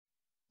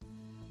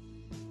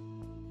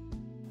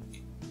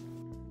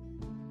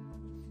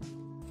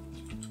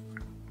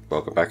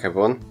Welcome back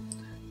everyone.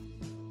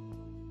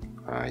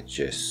 I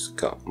just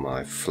got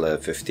my Flair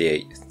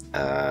 58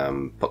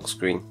 puck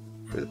screen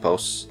through the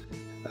post,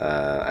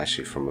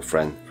 actually from a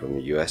friend from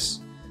the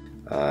US.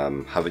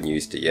 Haven't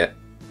used it yet.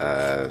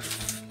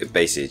 It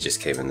basically just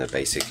came in the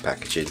basic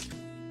packaging,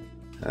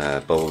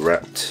 bubble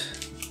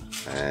wrapped,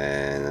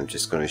 and I'm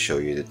just going to show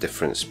you the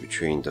difference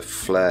between the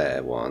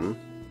Flair one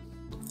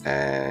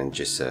and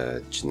just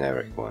a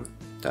generic one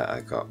that I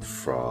got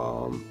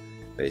from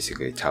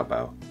basically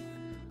taobao.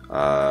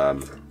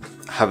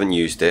 Haven't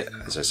used it,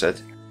 as I said,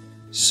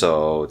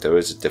 so there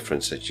is a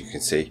difference that you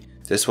can see.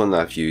 This one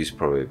I've used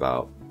probably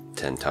about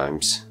 10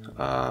 times,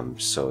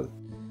 so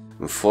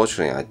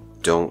unfortunately I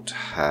don't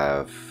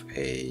have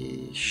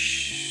a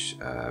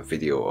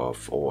video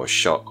of or a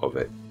shot of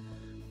it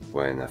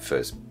when I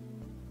first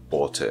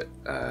bought it,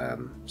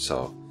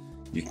 so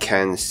you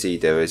can see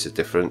there is a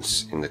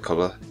difference in the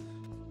color.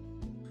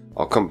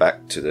 I'll come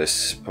back to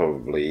this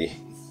probably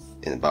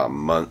in about a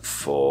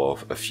month or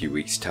a few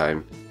weeks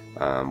time,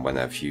 when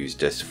I've used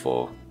this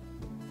for,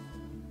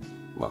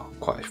 well,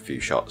 quite a few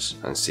shots,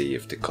 and see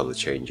if the color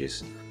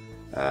changes.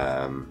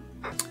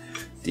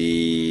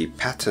 The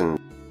pattern,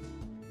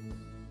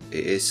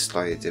 it is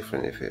slightly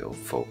different if it'll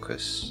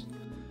focus.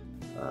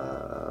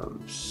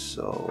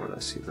 So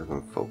let's see if I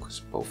can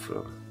focus both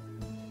of them.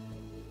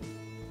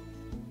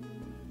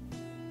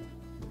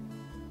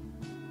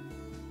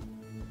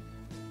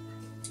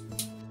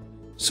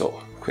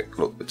 So, quick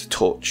look with the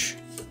torch.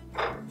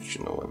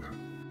 You know when.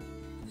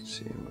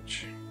 See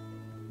much.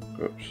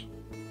 Oops.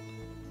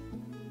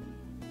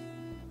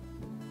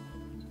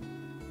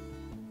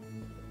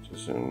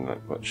 Doesn't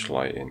let much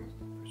light in,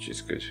 which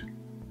is good.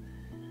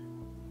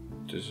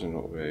 Doesn't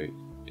look very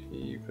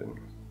even.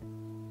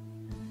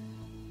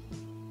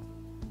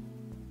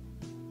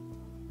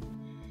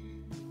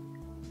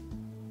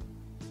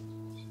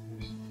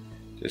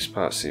 This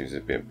part seems to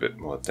be a bit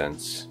more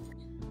dense.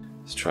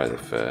 Let's try the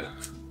Flair.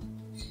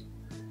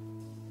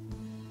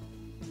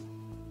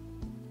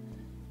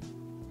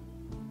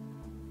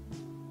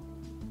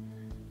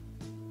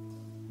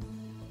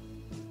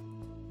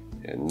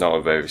 Yeah, not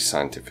a very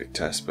scientific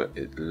test, but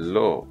it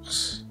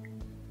looks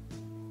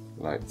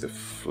like the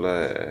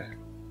Flair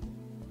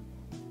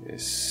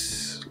is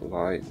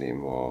slightly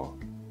more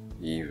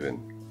even.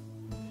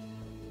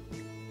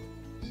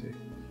 See?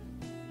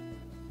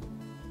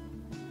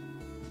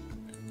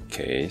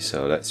 Okay,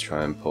 so let's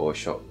try and pull a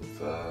shot with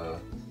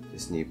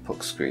this new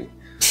puck screen.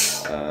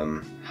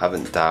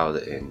 Haven't dialed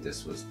it in.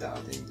 This was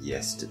dialed in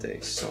yesterday,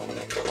 so I'm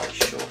not quite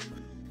sure.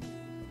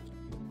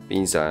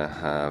 Beans I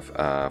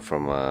have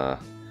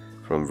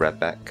from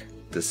Redback.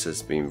 This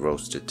has been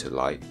roasted to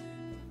light.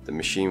 The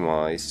machine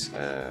wise,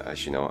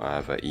 as you know, I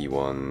have a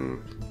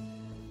E1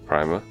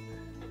 primer,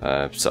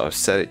 so I've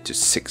set it to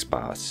 6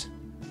 bars,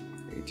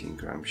 18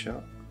 gram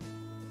shot.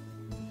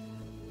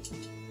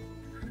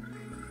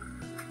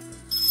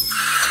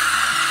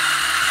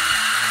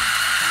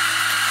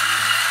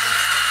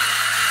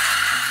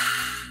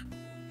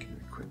 Give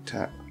it a quick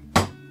tap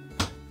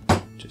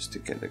just to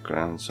get the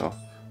grounds off.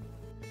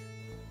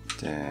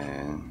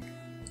 Then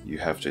you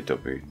have to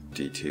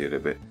WDT a little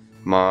bit.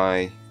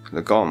 My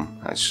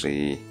Lagom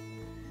actually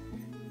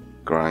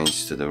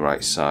grinds to the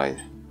right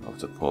side of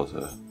the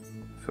porter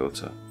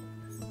filter,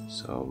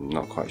 so I'm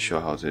not quite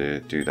sure how to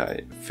do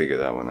that, figure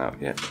that one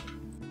out yet.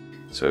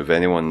 So if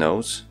anyone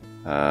knows,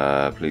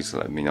 please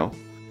let me know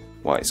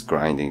why it's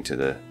grinding to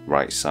the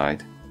right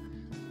side.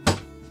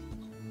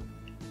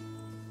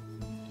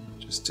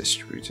 Just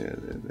distribute it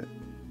a little bit.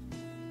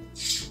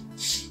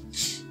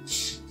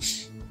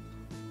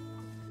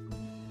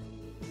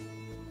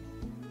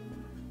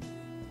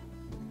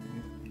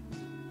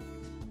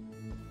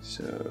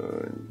 So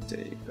there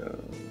you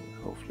go,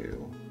 hopefully it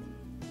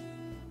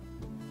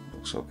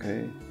looks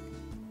okay.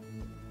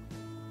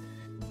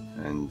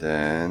 And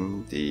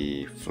then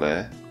the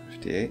Flair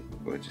 58,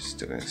 we're just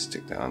still going to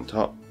stick that on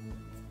top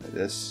like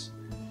this.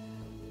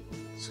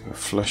 Just going to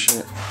flush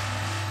it.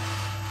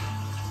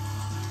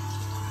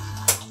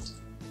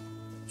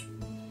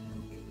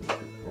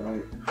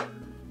 Right.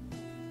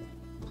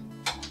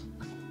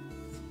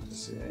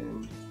 That's it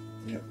in.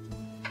 Yep.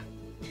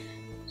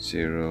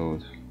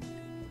 Zeroed.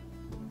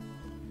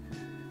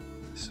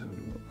 So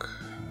look,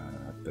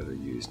 I better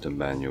use the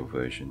manual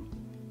version.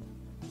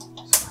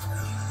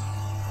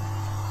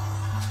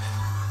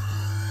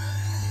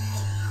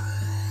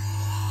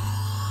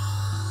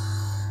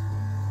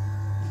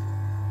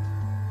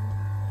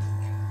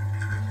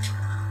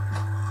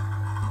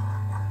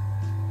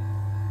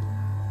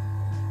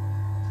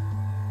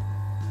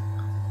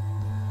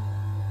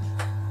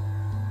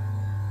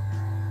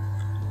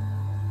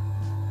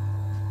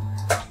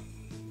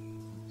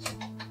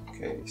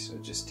 Okay, so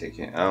just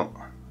taking it out.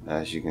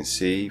 As you can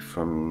see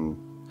from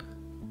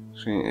the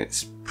screen,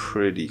 it's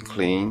pretty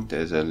clean.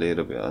 There's a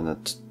little bit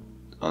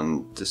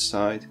on this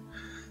side.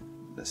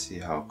 Let's see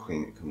how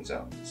clean it comes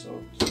out. So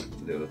just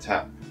a little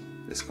tap,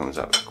 this comes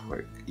out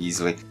quite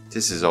easily.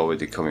 This is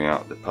already coming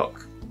out the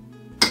puck,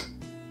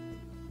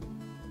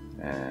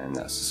 and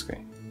that's the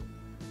screen.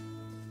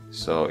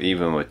 So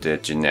even with the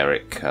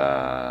generic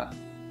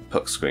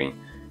puck screen,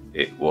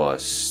 it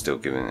was still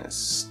giving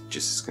us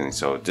just as clean.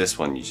 So this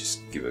one, you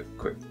just give it a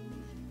quick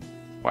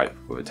wipe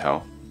with a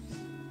towel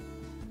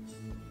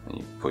and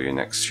you pull your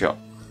next shot.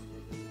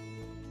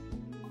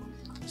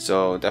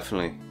 So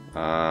definitely,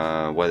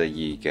 whether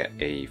you get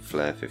a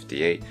Flair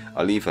 58,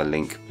 I'll leave a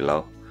link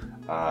below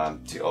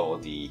to all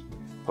the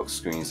puck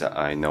screens that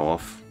I know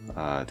of.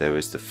 There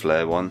is the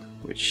Flair one,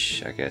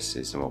 which I guess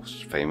is the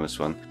most famous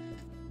one.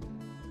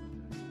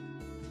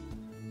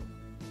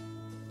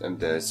 Then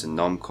there's the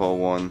non-core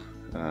one.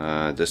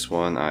 This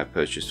one I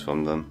purchased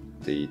from them,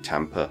 the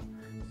Tampa.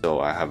 So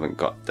I haven't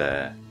got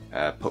their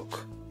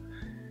puck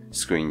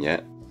screen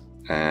yet.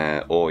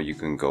 Or you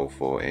can go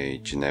for a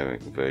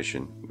generic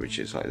version, which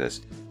is like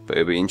this. But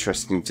it'll be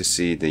interesting to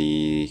see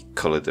the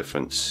color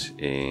difference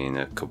in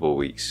a couple of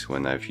weeks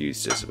when I've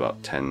used this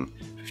about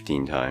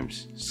 10-15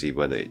 times, see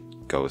whether it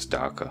goes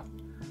darker.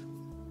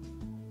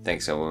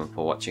 Thanks everyone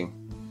for watching.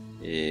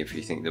 If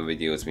you think the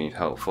video has been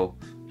helpful,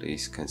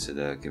 please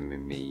consider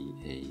giving me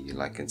a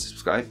like and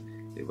subscribe.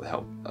 It will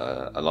help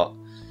a lot.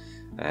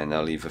 And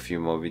I'll leave a few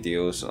more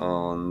videos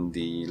on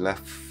the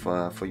left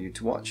for you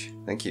to watch.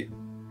 Thank you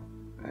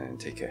and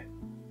take care.